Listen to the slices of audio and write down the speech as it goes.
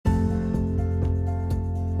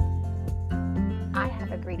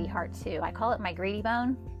greedy heart too. I call it my greedy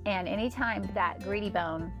bone. And anytime that greedy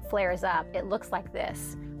bone flares up, it looks like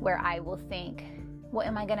this, where I will think, well,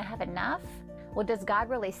 am I going to have enough? Well, does God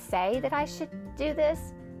really say that I should do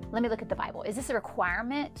this? Let me look at the Bible. Is this a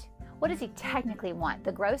requirement? What does he technically want,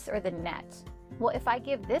 the gross or the net? Well, if I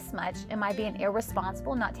give this much, am I being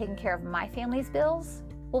irresponsible, not taking care of my family's bills?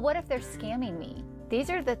 Well, what if they're scamming me? These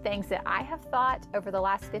are the things that I have thought over the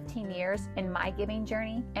last 15 years in my giving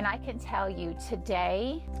journey. And I can tell you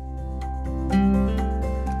today,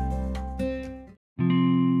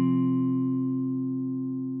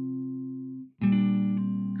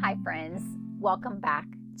 hi friends, welcome back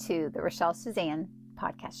to the Rochelle Suzanne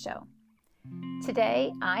podcast show.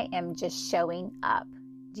 Today, I am just showing up.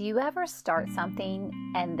 Do you ever start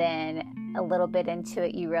something and then a little bit into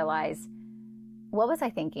it, you realize, what was I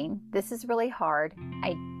thinking? This is really hard.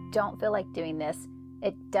 I don't feel like doing this.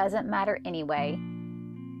 It doesn't matter anyway.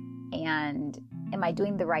 And am I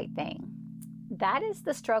doing the right thing? That is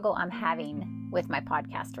the struggle I'm having with my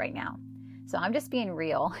podcast right now. So I'm just being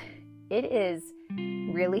real. It is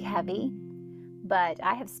really heavy, but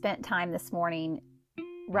I have spent time this morning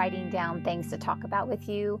writing down things to talk about with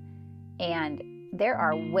you. And there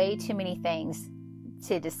are way too many things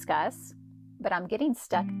to discuss. But I'm getting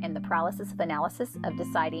stuck in the paralysis of analysis of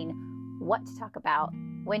deciding what to talk about,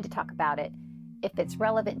 when to talk about it, if it's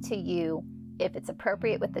relevant to you, if it's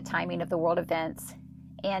appropriate with the timing of the world events.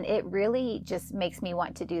 And it really just makes me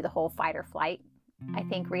want to do the whole fight or flight, I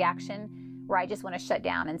think, reaction, where I just want to shut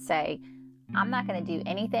down and say, I'm not going to do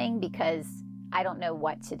anything because I don't know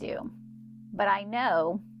what to do. But I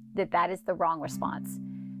know that that is the wrong response.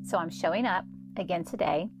 So I'm showing up again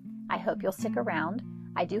today. I hope you'll stick around.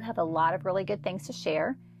 I do have a lot of really good things to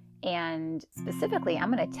share, and specifically,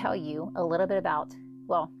 I'm going to tell you a little bit about,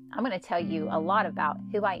 I'm going to tell you a lot about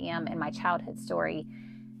who I am and my childhood story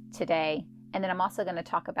today, and then I'm also going to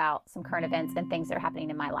talk about some current events and things that are happening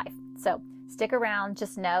in my life. So stick around,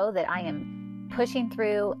 just know that I am pushing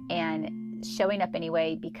through and showing up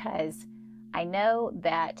anyway, because I know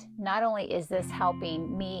that not only is this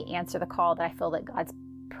helping me answer the call that I feel that God's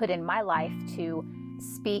put in my life to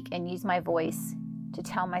speak and use my voice to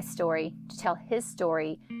tell my story, to tell his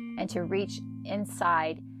story, and to reach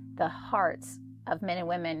inside the hearts of men and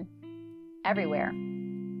women everywhere.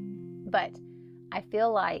 But I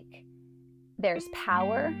feel like there's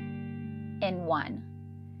power in one.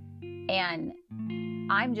 And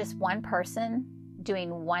I'm just one person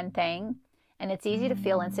doing one thing. And it's easy to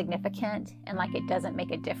feel insignificant and like it doesn't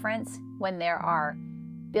make a difference when there are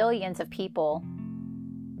billions of people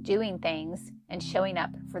doing things and showing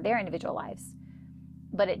up for their individual lives.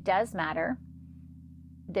 But it does matter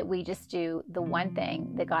that we just do the one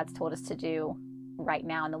thing that God's told us to do right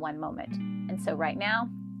now in the one moment. And so right now,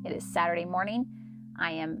 it is Saturday morning.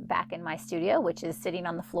 I am back in my studio, which is sitting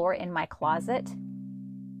on the floor in my closet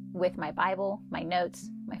with my Bible, my notes,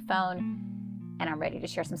 my phone, and I'm ready to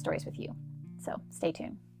share some stories with you. So stay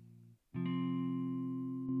tuned.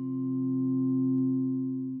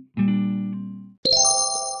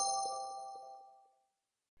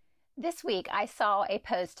 This week, I saw a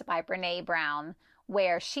post by Brene Brown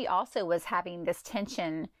where she also was having this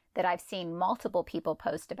tension that I've seen multiple people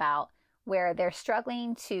post about, where they're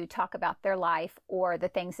struggling to talk about their life or the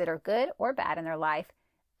things that are good or bad in their life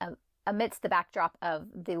amidst the backdrop of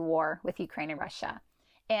the war with Ukraine and Russia.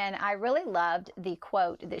 And I really loved the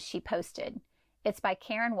quote that she posted. It's by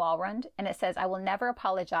Karen Walrond, and it says, "I will never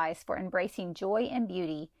apologize for embracing joy and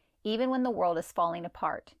beauty, even when the world is falling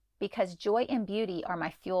apart, because joy and beauty are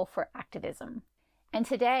my fuel for activism." And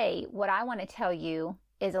today, what I want to tell you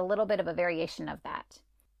is a little bit of a variation of that.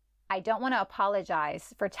 I don't want to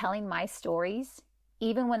apologize for telling my stories,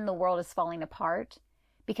 even when the world is falling apart,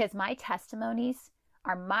 because my testimonies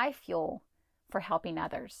are my fuel for helping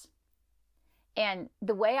others. And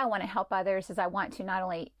the way I want to help others is I want to not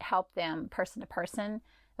only help them person to person,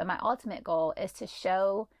 but my ultimate goal is to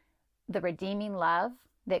show the redeeming love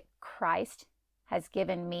that Christ has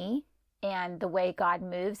given me and the way God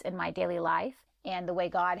moves in my daily life and the way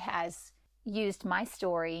God has used my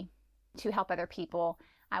story to help other people.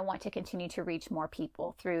 I want to continue to reach more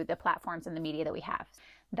people through the platforms and the media that we have.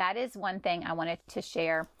 That is one thing I wanted to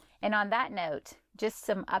share. And on that note, just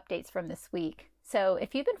some updates from this week. So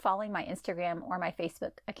if you've been following my Instagram or my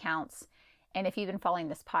Facebook accounts, and if you've been following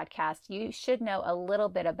this podcast, you should know a little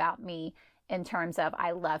bit about me in terms of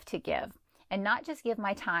I love to give. And not just give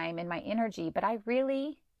my time and my energy, but I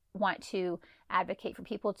really want to advocate for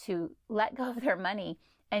people to let go of their money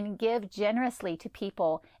and give generously to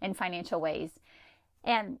people in financial ways.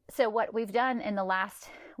 And so what we've done in the last,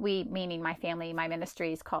 we meaning my family, my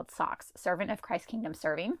ministry, is called SOCS, Servant of Christ Kingdom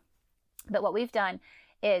Serving. But what we've done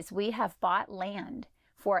is we have bought land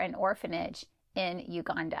for an orphanage in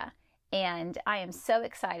Uganda. And I am so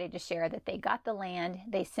excited to share that they got the land.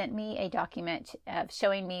 They sent me a document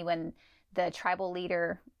showing me when the tribal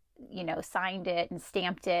leader, signed it and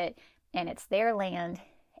stamped it, and it's their land.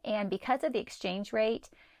 And because of the exchange rate,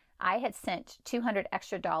 I had sent $200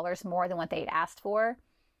 extra more than what they'd asked for.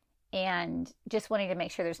 And just wanting to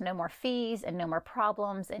make sure there's no more fees and no more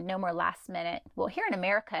problems and no more last minute. Well, here in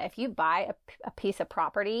America, if you buy a piece of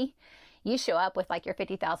property, you show up with like your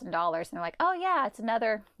 $50,000 and they're like, oh yeah, it's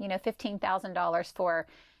another, $15,000 for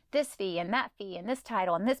this fee and that fee and this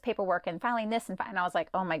title and this paperwork and filing this. And I was like,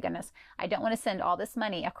 oh my goodness, I don't want to send all this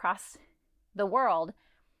money across the world.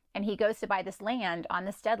 And he goes to buy this land on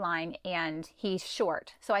this deadline and he's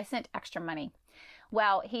short. So I sent extra money.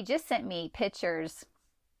 Well, he just sent me pictures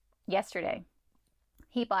yesterday.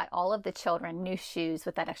 He bought all of the children new shoes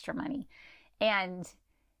with that extra money. And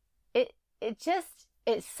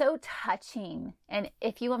it's so touching. And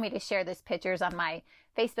if you want me to share those pictures on my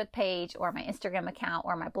Facebook page or my Instagram account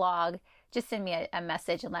or my blog, just send me a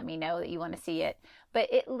message and let me know that you want to see it.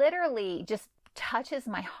 But it literally just touches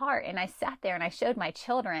my heart. And I sat there and I showed my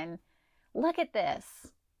children, look at this.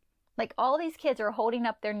 Like all these kids are holding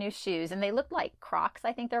up their new shoes and they look like Crocs,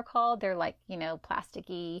 I think they're called. They're like,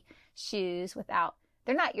 plasticky shoes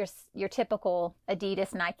they're not your typical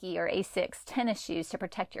Adidas, Nike, or Asics tennis shoes to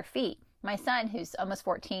protect your feet. My son, who's almost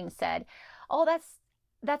 14, said, oh,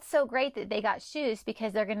 that's so great that they got shoes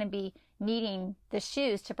because they're going to be needing the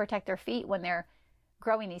shoes to protect their feet when they're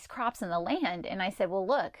growing these crops in the land. And I said, well,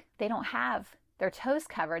 look, they don't have their toes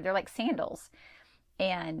covered. They're like sandals.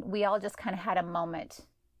 And we all just kind of had a moment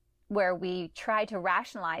where we tried to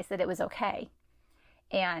rationalize that it was okay.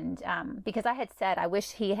 And because I had said, I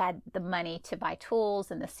wish he had the money to buy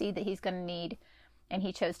tools and the seed that he's going to need. And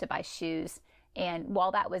he chose to buy shoes. And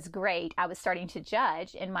while that was great, I was starting to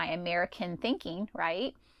judge in my American thinking,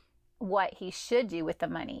 right, what he should do with the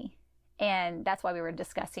money. And that's why we were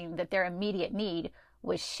discussing that their immediate need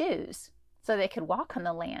was shoes so they could walk on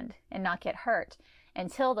the land and not get hurt and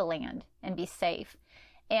till the land and be safe.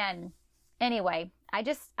 And anyway, I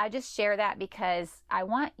just share that because I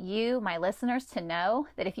want you, my listeners, to know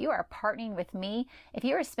that if you are partnering with me, if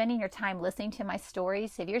you are spending your time listening to my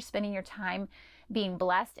stories, if you're spending your time being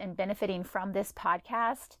blessed and benefiting from this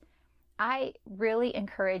podcast, I really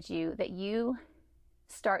encourage you that you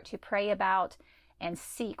start to pray about and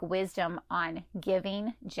seek wisdom on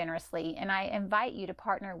giving generously. And I invite you to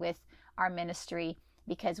partner with our ministry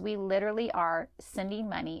because we literally are sending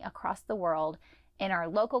money across the world in our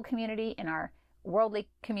local community, in our worldly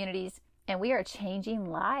communities, and we are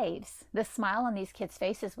changing lives. The smile on these kids'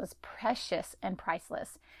 faces was precious and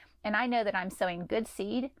priceless. And I know that I'm sowing good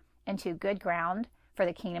seed into good ground for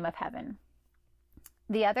the kingdom of heaven.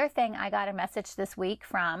 The other thing, I got a message this week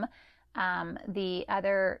from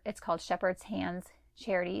it's called Shepherd's Hands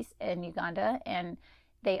Charities in Uganda. And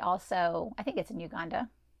they also, I think it's in Uganda.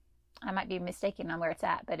 I might be mistaken on where it's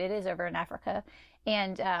at, but it is over in Africa.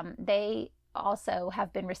 And they also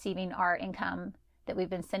have been receiving our income that we've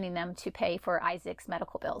been sending them to pay for Isaac's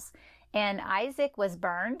medical bills. And Isaac was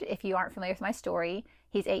burned. If you aren't familiar with my story,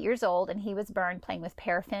 he's 8 years old and he was burned playing with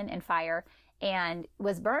paraffin and fire and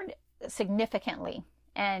was burned significantly.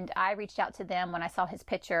 And I reached out to them when I saw his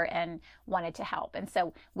picture and wanted to help. And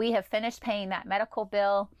so we have finished paying that medical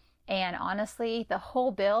bill. And honestly, the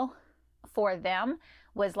whole bill for them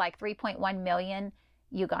was like 3.1 million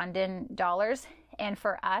Ugandan dollars. And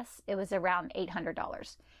for us, it was around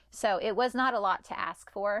 $800. So it was not a lot to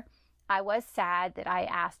ask for. I was sad that I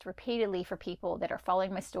asked repeatedly for people that are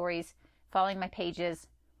following my stories, following my pages,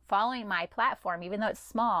 following my platform, even though it's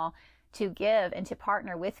small, to give and to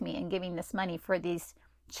partner with me in giving this money for these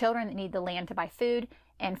children that need the land to buy food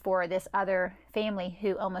and for this other family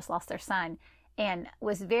who almost lost their son. And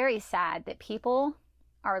was very sad that people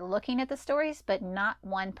are looking at the stories, but not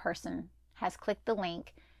one person has clicked the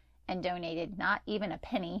link and donated, not even a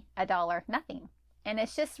penny, a dollar, nothing. And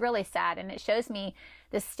it's just really sad. And it shows me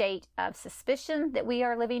the state of suspicion that we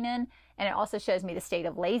are living in. And it also shows me the state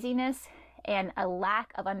of laziness and a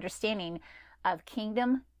lack of understanding of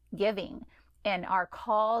kingdom giving and our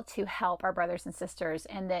call to help our brothers and sisters.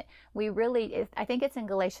 And that we really, I think it's in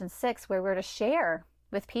Galatians 6, where we're to share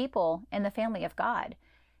with people in the family of God.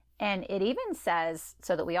 And it even says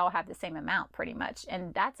so that we all have the same amount pretty much.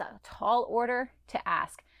 And that's a tall order to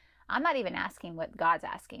ask. I'm not even asking what God's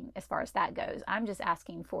asking as far as that goes. I'm just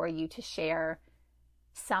asking for you to share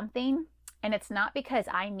something. And it's not because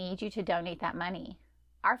I need you to donate that money.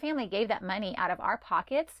 Our family gave that money out of our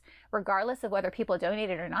pockets, regardless of whether people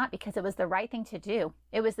donated or not, because it was the right thing to do.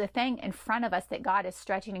 It was the thing in front of us that God is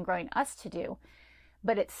stretching and growing us to do.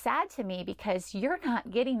 But it's sad to me because you're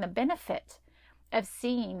not getting the benefit of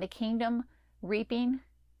seeing the kingdom reaping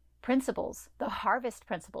principles, the harvest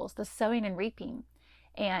principles, the sowing and reaping.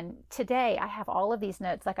 And today I have all of these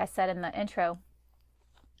notes, like I said in the intro,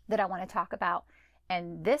 that I want to talk about.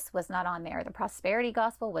 And this was not on there. The prosperity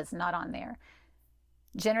gospel was not on there.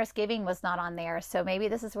 Generous giving was not on there. So maybe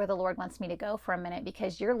this is where the Lord wants me to go for a minute,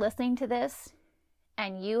 because you're listening to this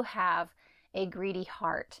and you have a greedy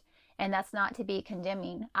heart. And that's not to be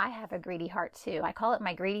condemning. I have a greedy heart too. I call it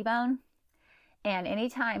my greedy bone. And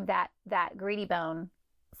anytime that greedy bone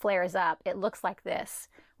flares up, it looks like this,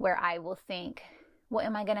 where I will think, well,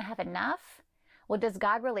 am I going to have enough? Well, does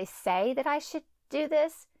God really say that I should do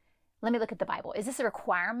this? Let me look at the Bible. Is this a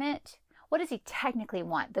requirement? What does he technically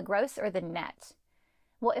want, the gross or the net?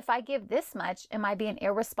 Well, if I give this much, am I being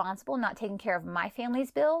irresponsible, not taking care of my family's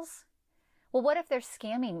bills? Well, what if they're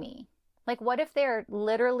scamming me? Like, what if they're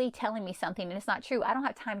literally telling me something and it's not true? I don't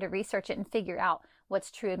have time to research it and figure out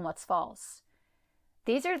what's true and what's false.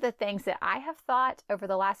 These are the things that I have thought over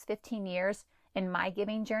the last 15 years in my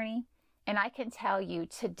giving journey. And I can tell you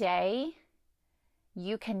today,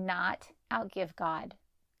 you cannot outgive God.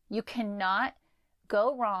 You cannot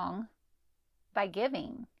go wrong by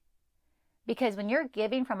giving. Because when you're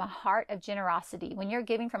giving from a heart of generosity, when you're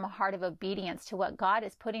giving from a heart of obedience to what God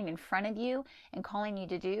is putting in front of you and calling you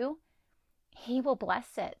to do, he will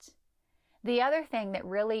bless it. The other thing that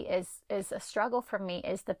really is a struggle for me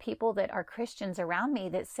is the people that are Christians around me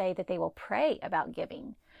that say that they will pray about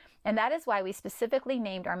giving. And that is why we specifically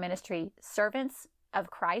named our ministry Servants of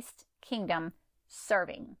Christ Kingdom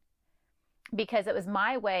Serving. Because it was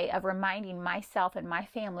my way of reminding myself and my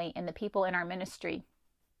family and the people in our ministry,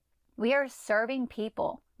 we are serving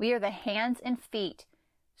people. We are the hands and feet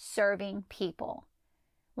serving people.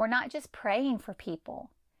 We're not just praying for people.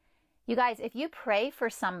 You guys, if you pray for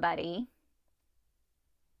somebody,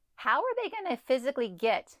 how are they going to physically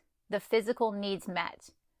get the physical needs met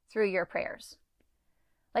through your prayers?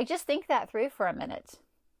 Like, just think that through for a minute.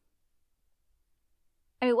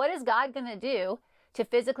 I mean, what is God going to do to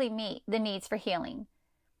physically meet the needs for healing,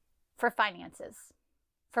 for finances,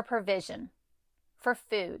 for provision, for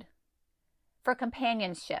food, for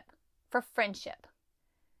companionship, for friendship?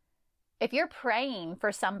 If you're praying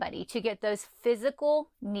for somebody to get those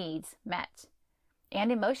physical needs met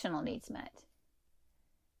and emotional needs met,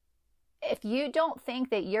 if you don't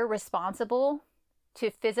think that you're responsible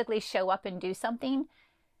to physically show up and do something,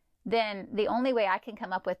 then the only way I can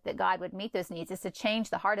come up with that God would meet those needs is to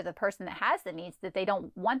change the heart of the person that has the needs, that they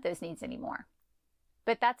don't want those needs anymore.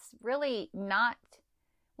 But that's really not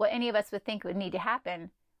what any of us would think would need to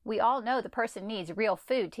happen. We all know the person needs real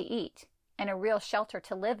food to eat and a real shelter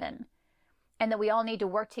to live in, and that we all need to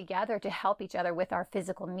work together to help each other with our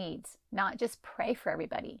physical needs, not just pray for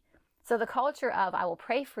everybody. So the culture of I will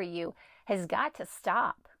pray for you has got to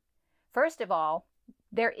stop. First of all,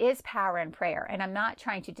 there is power in prayer, and I'm not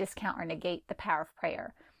trying to discount or negate the power of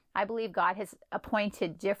prayer. I believe God has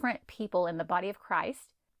appointed different people in the body of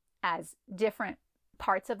Christ as different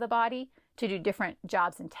parts of the body to do different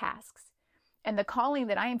jobs and tasks. And the calling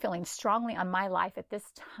that I am feeling strongly on my life at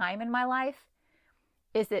this time in my life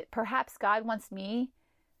is that perhaps God wants me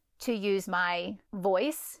to use my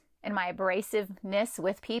voice and my abrasiveness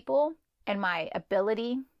with people and my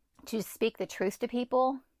ability to speak the truth to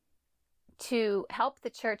people to help the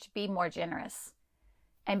church be more generous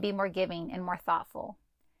and be more giving and more thoughtful.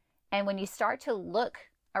 And when you start to look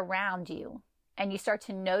around you and you start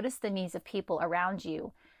to notice the needs of people around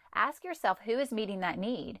you, ask yourself, who is meeting that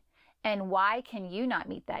need and why can you not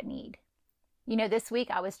meet that need? You know, this week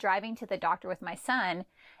I was driving to the doctor with my son,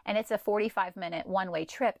 and it's a 45-minute one-way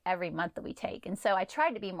trip every month that we take. And so I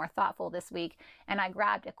tried to be more thoughtful this week, and I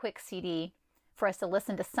grabbed a quick CD for us to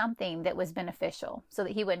listen to something that was beneficial so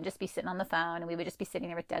that he wouldn't just be sitting on the phone and we would just be sitting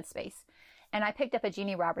there with dead space. And I picked up a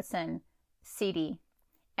Jeannie Robertson CD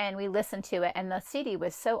and we listened to it, and the CD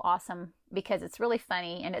was so awesome because it's really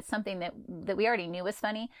funny and it's something that we already knew was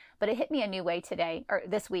funny, but it hit me a new way today, or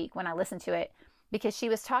this week when I listened to it, because she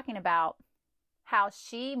was talking about how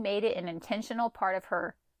she made it an intentional part of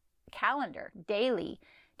her calendar daily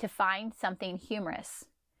to find something humorous.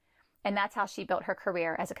 And that's how she built her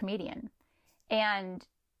career as a comedian. And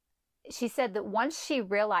she said that once she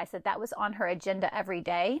realized that that was on her agenda every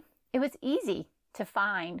day, it was easy to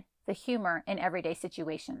find the humor in everyday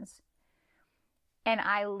situations. And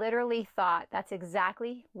I literally thought that's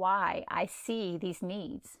exactly why I see these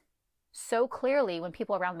needs so clearly when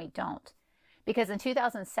people around me don't. Because in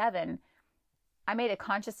 2007, I made a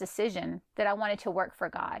conscious decision that I wanted to work for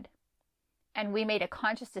God. And we made a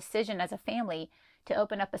conscious decision as a family to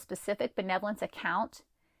open up a specific benevolence account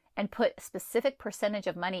and put a specific percentage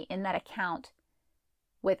of money in that account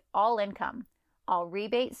with all income, all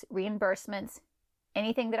rebates, reimbursements,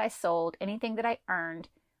 anything that I sold, anything that I earned,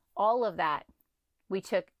 all of that, we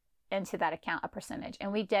took into that account a percentage,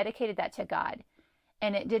 and we dedicated that to God.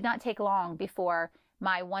 And it did not take long before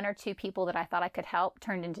my 1 or 2 people that I thought I could help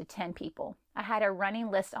turned into 10 people. I had a running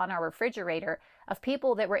list on our refrigerator of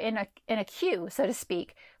people that were in a queue, so to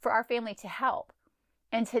speak, for our family to help.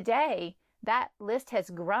 And today, that list has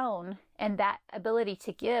grown, and that ability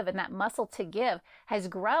to give and that muscle to give has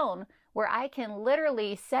grown, where I can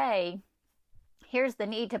literally say, here's the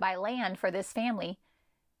need to buy land for this family,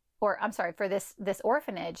 or I'm sorry, for this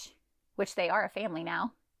orphanage, which they are a family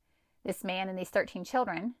now, this man and these 13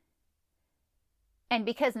 children. And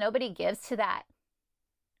because nobody gives to that,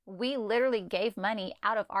 we literally gave money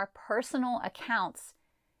out of our personal accounts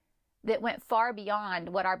that went far beyond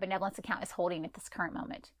what our benevolence account is holding at this current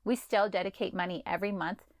moment. We still dedicate money every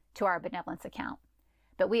month to our benevolence account,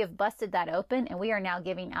 but we have busted that open, and we are now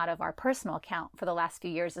giving out of our personal account for the last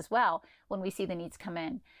few years as well when we see the needs come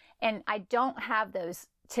in. And I don't have those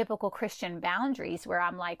typical Christian boundaries where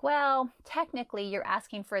I'm like, well, technically you're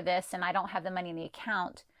asking for this and I don't have the money in the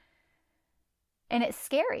account. And it's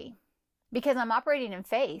scary because I'm operating in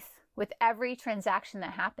faith with every transaction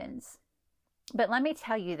that happens. But let me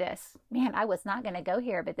tell you this, man, I was not going to go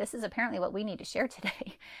here, but this is apparently what we need to share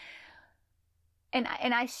today. And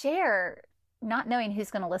I share not knowing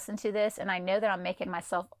who's going to listen to this. And I know that I'm making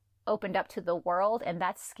myself opened up to the world, and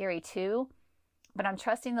that's scary too. But I'm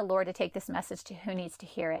trusting the Lord to take this message to who needs to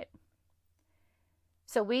hear it.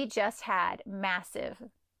 So we just had massive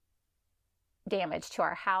damage to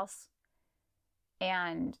our house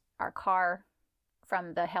and our car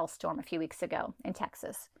from the hailstorm a few weeks ago in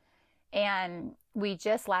Texas. And we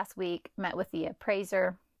just last week met with the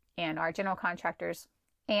appraiser and our general contractors,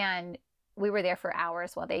 and we were there for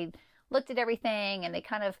hours while they looked at everything, and they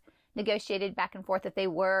kind of negotiated back and forth if they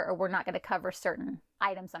were or were not going to cover certain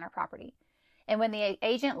items on our property. And when the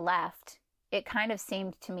agent left, it kind of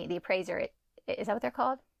seemed to me, the appraiser, is that what they're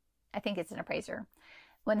called? I think it's an appraiser.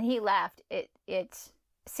 When he left, it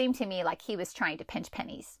seemed to me like he was trying to pinch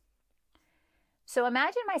pennies. So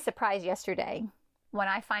imagine my surprise yesterday when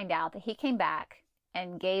I find out that he came back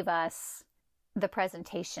and gave us the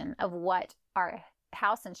presentation of what our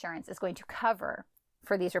house insurance is going to cover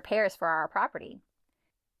for these repairs for our property.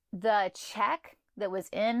 The check that was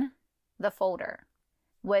in the folder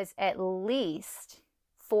was at least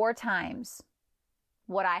 4 times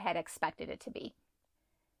what I had expected it to be.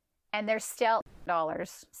 And there's still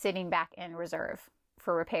dollars sitting back in reserve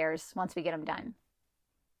for repairs once we get them done.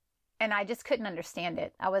 And I just couldn't understand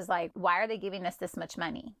it. I was like, why are they giving us this much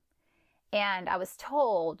money? And I was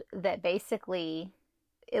told that basically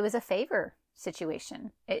it was a favor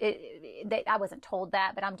situation. I wasn't told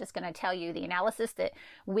that, but I'm just going to tell you the analysis that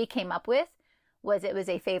we came up with was it was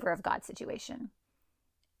a favor of God situation.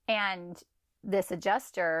 And this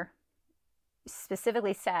adjuster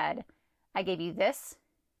specifically said, I gave you this,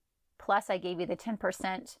 plus I gave you the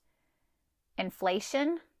 10%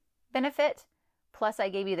 inflation benefit, plus I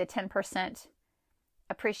gave you the 10%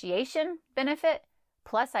 appreciation benefit,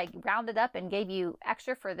 plus I rounded up and gave you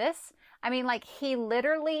extra for this. I mean, like, he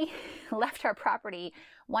literally left our property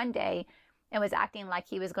one day and was acting like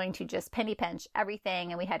he was going to just penny pinch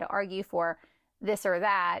everything, and we had to argue for this or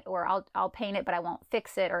that, or I'll paint it but I won't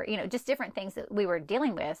fix it, or just different things that we were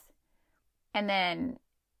dealing with. And then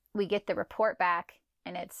we get the report back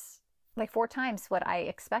and it's like 4 times what I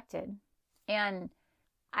expected. And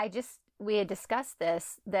we had discussed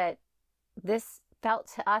this, that this felt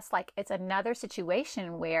to us like it's another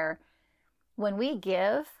situation where when we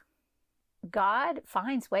give, God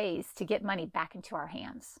finds ways to get money back into our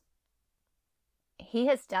hands. He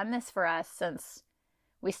has done this for us since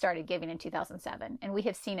we started giving in 2007, and we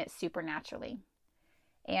have seen it supernaturally.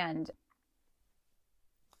 And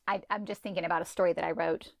I'm just thinking about a story that I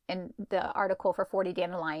wrote in the article for 40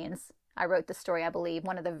 Dandelions. I wrote the story, I believe,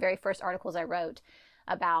 one of the very first articles I wrote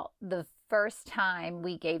about the first time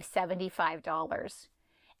we gave $75,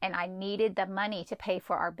 and I needed the money to pay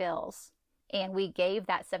for our bills. And we gave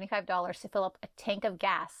that $75 to fill up a tank of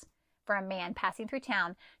gas for a man passing through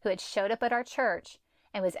town who had showed up at our church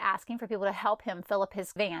and was asking for people to help him fill up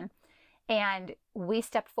his van. And we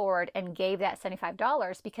stepped forward and gave that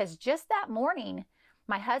 $75 because just that morning,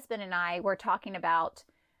 my husband and I were talking about,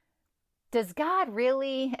 does God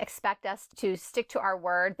really expect us to stick to our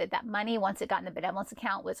word that money, once it got in the benevolence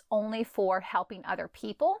account, was only for helping other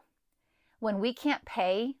people? When we can't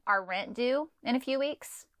pay our rent due in a few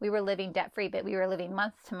weeks, we were living debt-free, but we were living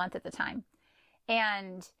month to month at the time.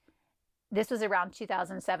 And this was around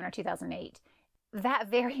 2007 or 2008. that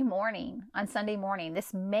very morning, on Sunday morning,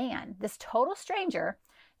 this man, this total stranger,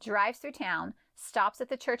 drives through town, stops at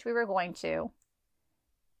the church we were going to,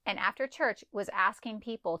 and after church was asking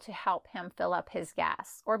people to help him fill up his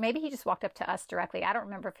gas. Or maybe he just walked up to us directly. I don't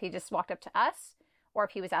remember if he just walked up to us or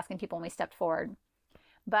if he was asking people when we stepped forward.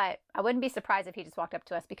 But I wouldn't be surprised if he just walked up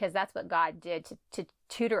to us, because that's what God did to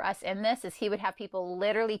tutor us in this, is he would have people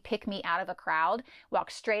literally pick me out of a crowd,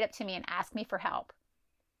 walk straight up to me and ask me for help.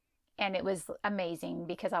 And it was amazing,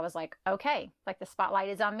 because I was like, okay, like the spotlight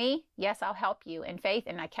is on me. Yes, I'll help you in faith.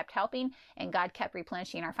 And I kept helping, and God kept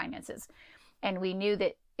replenishing our finances. And we knew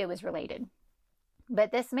that it was related.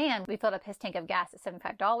 But this man, we filled up his tank of gas at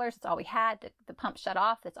 $75. That's all we had. The pump shut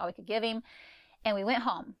off. That's all we could give him. And we went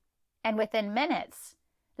home. And within minutes,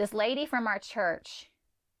 this lady from our church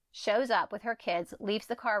shows up with her kids, leaves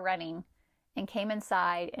the car running, and came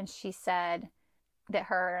inside. And she said that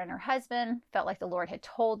her and her husband felt like the Lord had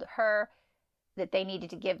told her that they needed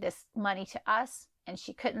to give this money to us, and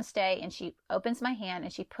she couldn't stay. And she opens my hand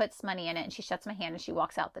and she puts money in it, and she shuts my hand and she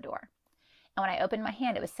walks out the door. And when I opened my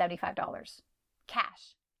hand, it was $75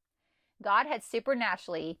 cash. God had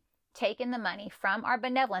supernaturally taken the money from our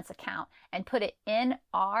benevolence account and put it in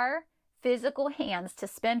our physical hands to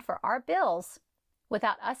spend for our bills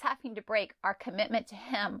without us having to break our commitment to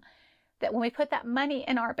him, that when we put that money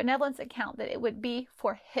in our benevolence account, that it would be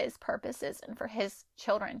for his purposes and for his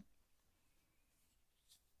children.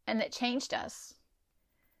 And that changed us.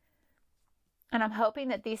 And I'm hoping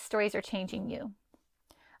that these stories are changing you.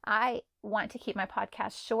 I want to keep my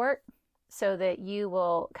podcast short so that you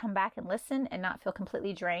will come back and listen and not feel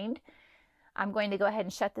completely drained. I'm going to go ahead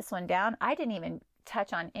and shut this one down. I didn't even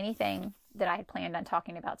touch on anything that I had planned on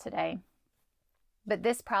talking about today, but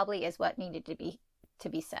this probably is what needed to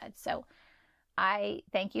be said. So I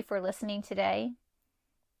thank you for listening today.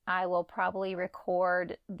 I will probably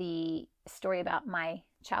record the story about my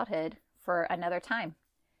childhood for another time.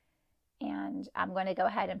 And I'm going to go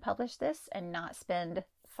ahead and publish this and not spend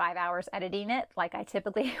 5 hours editing it like I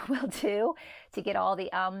typically will do to get all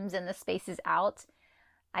the ums and the spaces out.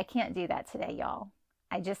 I can't do that today, y'all.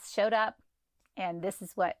 I just showed up and this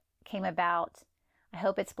is what came about. I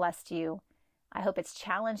hope it's blessed you. I hope it's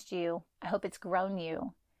challenged you. I hope it's grown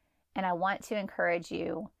you. And I want to encourage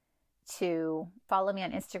you to follow me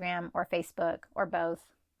on Instagram or Facebook or both,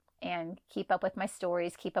 and keep up with my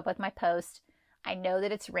stories, keep up with my posts. I know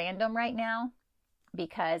that it's random right now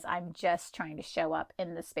because I'm just trying to show up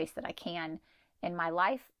in the space that I can. And my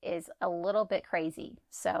life is a little bit crazy.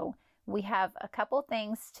 So we have a couple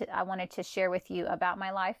things I wanted to share with you about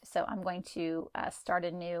my life. So I'm going to start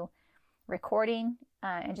a new recording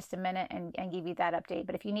in just a minute and give you that update.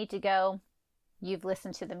 But if you need to go, you've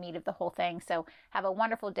listened to the meat of the whole thing. So have a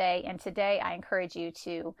wonderful day. And today I encourage you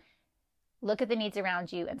to look at the needs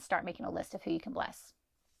around you and start making a list of who you can bless.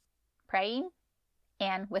 Praying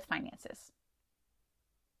and with finances.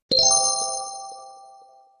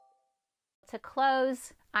 To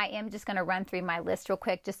close, I am just going to run through my list real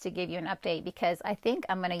quick just to give you an update, because I think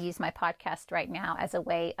I'm going to use my podcast right now as a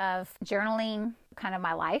way of journaling kind of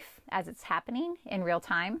my life as it's happening in real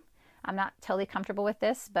time. I'm not totally comfortable with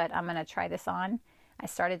this, but I'm going to try this on. I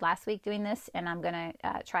started last week doing this, and I'm going to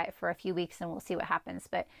try it for a few weeks and we'll see what happens.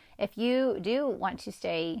 But if you do want to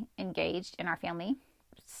stay engaged in our family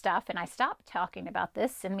stuff and I stop talking about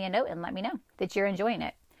this, send me a note and let me know that you're enjoying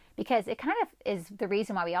it. Because it kind of is the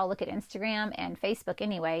reason why we all look at Instagram and Facebook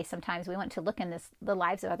anyway. Sometimes we want to look in the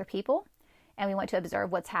lives of other people, and we want to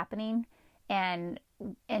observe what's happening, and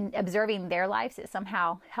observing their lives, it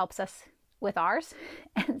somehow helps us with ours.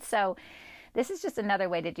 And so this is just another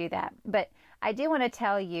way to do that. But I do want to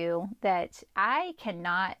tell you that I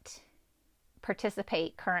cannot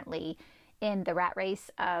participate currently in the rat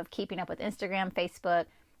race of keeping up with Instagram, Facebook,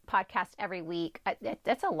 podcast every week.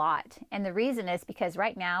 That's a lot. And the reason is because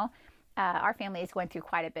right now our family is going through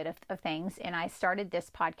quite a bit of things. And I started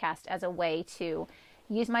this podcast as a way to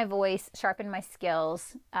use my voice, sharpen my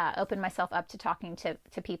skills, open myself up to talking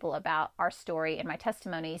to people about our story and my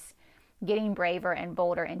testimonies, getting braver and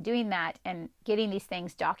bolder in doing that, and getting these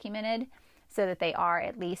things documented so that they are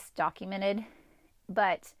at least documented.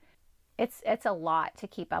 But it's a lot to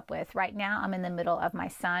keep up with. Right now, I'm in the middle of my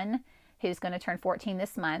son, who's going to turn 14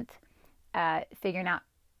 this month, figuring out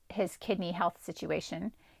his kidney health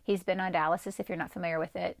situation. He's been on dialysis, if you're not familiar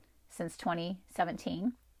with it, since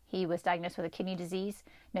 2017. He was diagnosed with a kidney disease,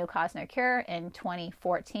 no cause, no cure, in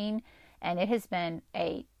 2014, and it has been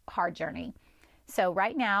a hard journey. So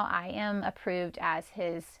right now, I am approved as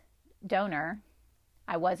his donor.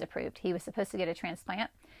 I was approved. He was supposed to get a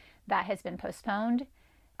transplant. That has been postponed.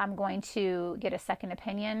 I'm going to get a second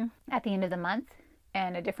opinion at the end of the month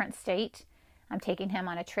in a different state. I'm taking him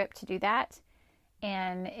on a trip to do that.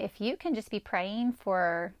 And if you can just be praying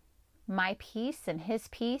for my peace and his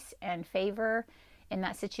peace and favor in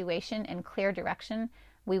that situation and clear direction,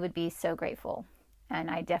 we would be so grateful. And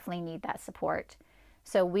I definitely need that support.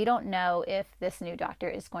 So we don't know if this new doctor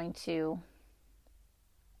is going to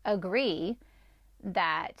agree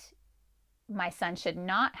that my son should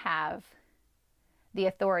not have the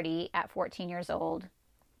authority at 14 years old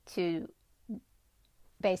to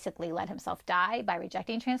basically let himself die by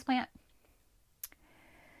rejecting transplant,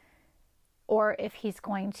 or if he's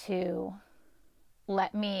going to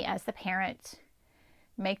let me as the parent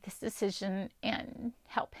make this decision and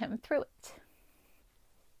help him through it.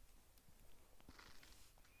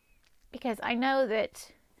 Because I know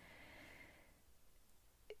that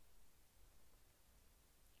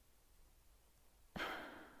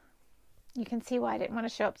you can see why I didn't want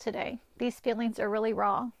to show up today. These feelings are really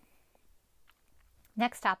raw.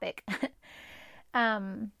 Next topic.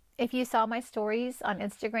 If you saw my stories on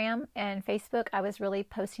Instagram and Facebook, I was really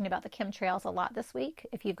posting about the chemtrails a lot this week.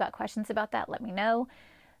 If you've got questions about that, let me know.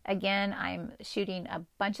 Again, I'm shooting a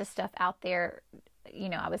bunch of stuff out there. You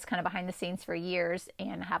know, I was kind of behind the scenes for years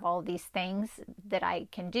and have all these things that I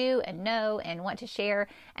can do and know and want to share.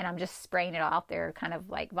 And I'm just spraying it all out there, kind of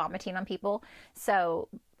like vomiting on people. So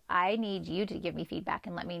I need you to give me feedback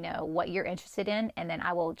and let me know what you're interested in. And then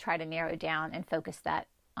I will try to narrow it down and focus that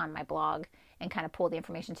on my blog and kind of pull the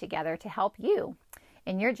information together to help you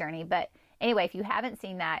in your journey. But anyway, if you haven't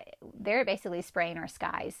seen that, they're basically spraying our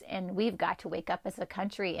skies, and we've got to wake up as a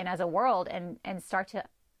country and as a world and start to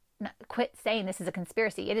quit saying this is a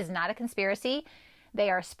conspiracy. It is not a conspiracy.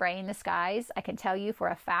 They are spraying the skies. I can tell you for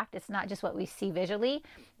a fact, it's not just what we see visually,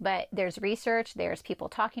 but there's research, there's people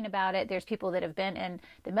talking about it, there's people that have been in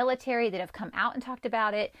the military that have come out and talked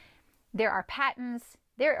about it. There are patents.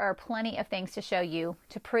 There are plenty of things to show you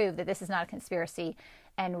to prove that this is not a conspiracy.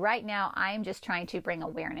 And right now, I'm just trying to bring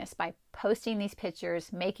awareness by posting these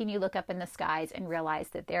pictures, making you look up in the skies and realize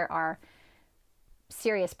that there are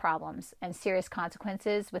serious problems and serious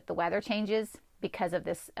consequences with the weather changes because of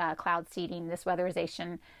this cloud seeding, this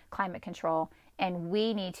weatherization, climate control, and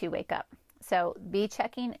we need to wake up. So be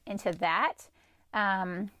checking into that.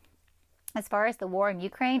 As far as the war in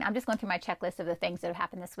Ukraine, I'm just going through my checklist of the things that have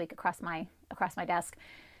happened this week across my desk.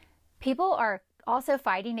 People are also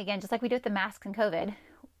fighting, again, just like we do with the masks and COVID.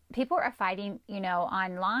 People are fighting,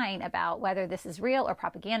 online about whether this is real or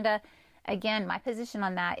propaganda. Again, my position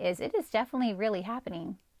on that is it is definitely really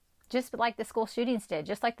happening, just like the school shootings did,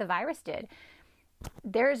 just like the virus did.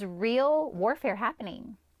 There's real warfare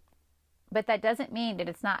happening, but that doesn't mean that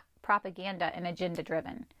it's not propaganda and agenda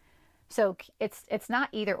driven. So it's not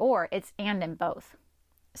either or, it's and in both.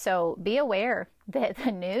 So be aware that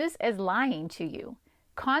the news is lying to you,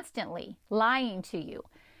 constantly lying to you.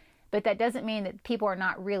 But that doesn't mean that people are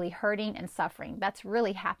not really hurting and suffering. That's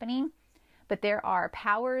really happening. But there are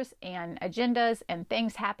powers and agendas and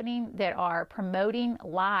things happening that are promoting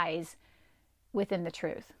lies within the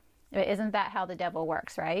truth. Isn't that how the devil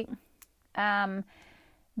works, right?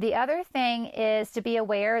 The other thing is to be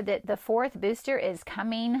aware that the fourth booster is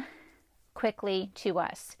coming quickly to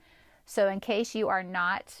us. So in case you are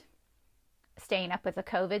not staying up with the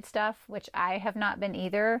COVID stuff, which I have not been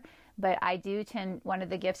either, but I do tend, one of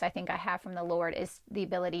the gifts I think I have from the Lord is the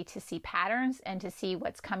ability to see patterns and to see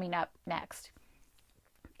what's coming up next.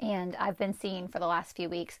 And I've been seeing for the last few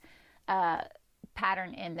weeks a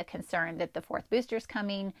pattern in the concern that the fourth booster is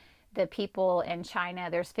coming. The people in China,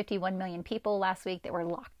 there's 51 million people last week that were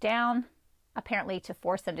locked down, apparently to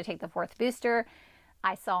force them to take the fourth booster.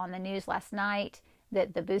 I saw on the news last night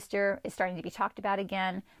that the booster is starting to be talked about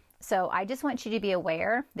again. So I just want you to be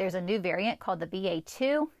aware. There's a new variant called the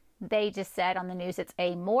BA2. They just said on the news it's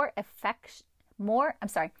a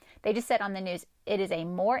they just said on the news it is a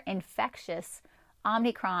more infectious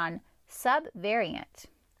Omicron subvariant,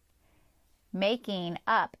 making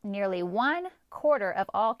up nearly 1/4 of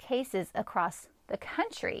all cases across the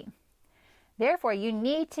country. Therefore, you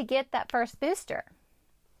need to get that first booster.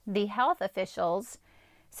 The health officials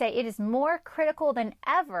say it is more critical than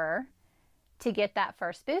ever to get that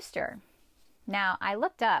first booster. Now, I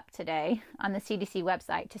looked up today on the CDC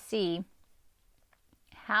website to see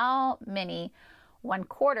how many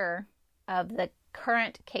 1/4 of the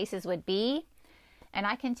current cases would be. And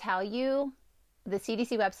I can tell you the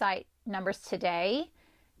CDC website numbers today,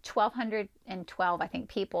 1,212, I think,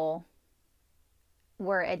 people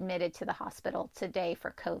were admitted to the hospital today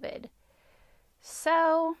for COVID.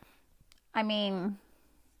 So, I mean,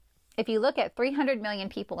 if you look at 300 million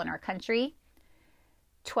people in our country,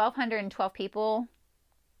 1,212 people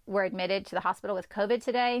were admitted to the hospital with COVID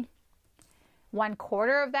today.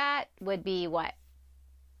 1/4 of that would be what?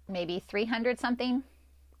 Maybe 300 something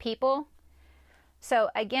people. So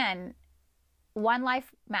again, one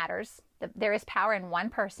life matters. There is power in one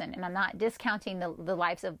person, and I'm not discounting the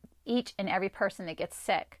lives of each and every person that gets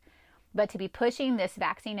sick. But to be pushing this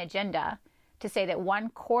vaccine agenda to say that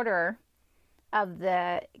 1/4 of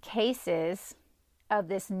the cases of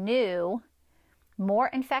this new, more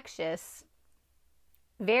infectious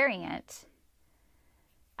variant,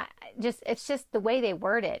 it's just the way they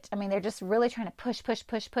word it. I mean, they're just really trying to push,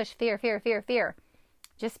 fear.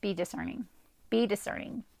 Just be discerning. Be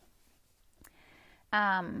discerning.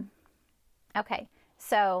 Okay,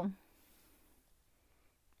 so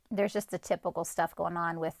there's just the typical stuff going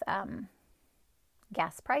on with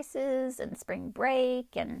gas prices and spring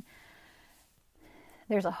break, and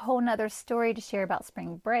there's a whole nother story to share about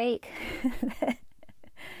spring break.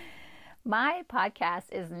 My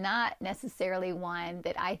podcast is not necessarily one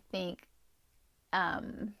that I think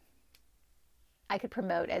I could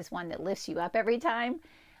promote as one that lifts you up every time.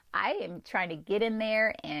 I am trying to get in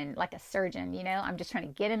there and, like a surgeon, I'm just trying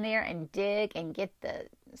to get in there and dig and get the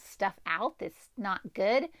stuff out that's not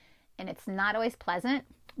good. And it's not always pleasant,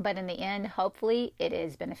 but in the end, hopefully it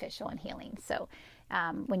is beneficial and healing. So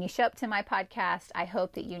when you show up to my podcast, I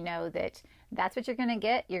hope that you know that that's what you're going to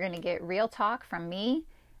get. You're going to get real talk from me.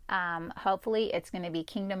 Hopefully it's going to be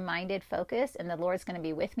kingdom-minded focus, and the Lord's going to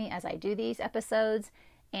be with me as I do these episodes.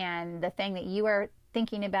 And the thing that you are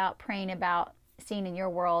thinking about, praying about, seeing in your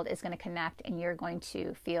world is going to connect, and you're going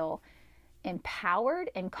to feel empowered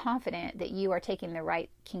and confident that you are taking the right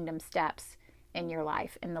kingdom steps in your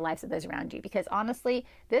life, in the lives of those around you. Because honestly,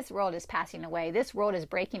 this world is passing away. This world is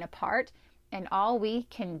breaking apart, and all we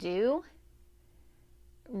can do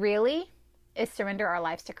really is surrender our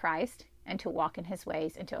lives to Christ and to walk in his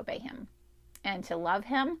ways and to obey him. And to love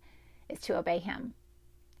him is to obey him.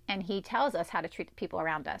 And he tells us how to treat the people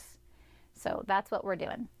around us. So that's what we're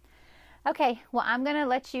doing. Okay, well, I'm going to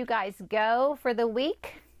let you guys go for the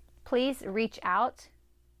week. Please reach out.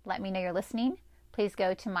 Let me know you're listening. Please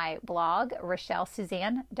go to my blog,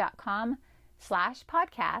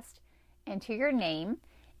 RochelleSuzanne.com/podcast, enter your name,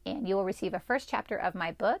 and you will receive a first chapter of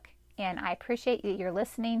my book. And I appreciate that you're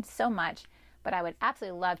listening so much, but I would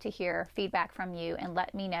absolutely love to hear feedback from you, and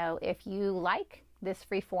let me know if you like this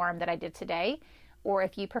free form that I did today, or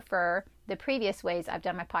if you prefer the previous ways I've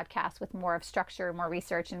done my podcast with more of structure, more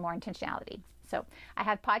research, and more intentionality. So I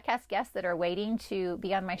have podcast guests that are waiting to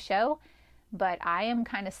be on my show, but I am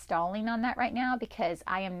kind of stalling on that right now because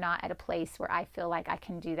I am not at a place where I feel like I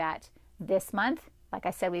can do that this month. Like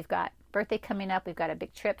I said, we've got birthday coming up. We've got a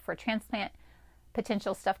big trip for transplant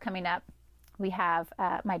potential stuff coming up. We have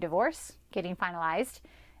my divorce getting finalized.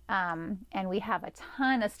 And we have a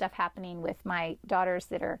ton of stuff happening with my daughters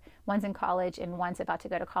that are, one's in college and one's about to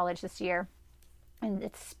go to college this year. And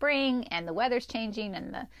it's spring and the weather's changing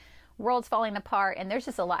and the world's falling apart. And there's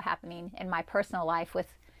just a lot happening in my personal life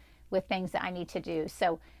with things that I need to do.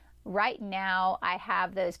 So right now I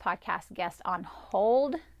have those podcast guests on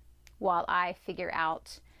hold while I figure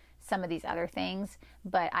out some of these other things,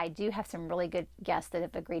 but I do have some really good guests that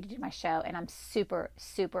have agreed to do my show, and I'm super,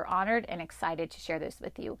 super honored and excited to share this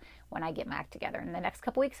with you when I get my act together in the next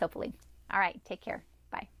couple weeks, hopefully. All right, take care.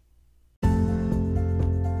 Bye.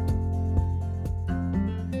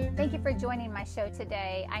 Thank you for joining my show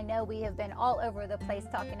today. I know we have been all over the place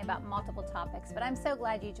talking about multiple topics, but I'm so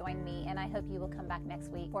glad you joined me, and I hope you will come back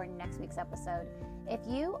next week for next week's episode. If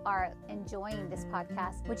you are enjoying this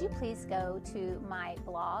podcast, would you please go to my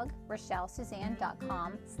blog,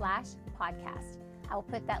 RochelleSuzanne.com/podcast. I will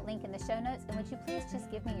put that link in the show notes, and would you please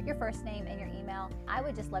just give me your first name and your email? I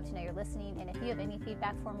would just love to know you're listening, and if you have any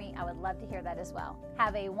feedback for me, I would love to hear that as well.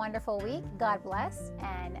 Have a wonderful week. God bless,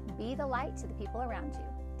 and be the light to the people around you.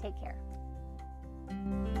 Take care.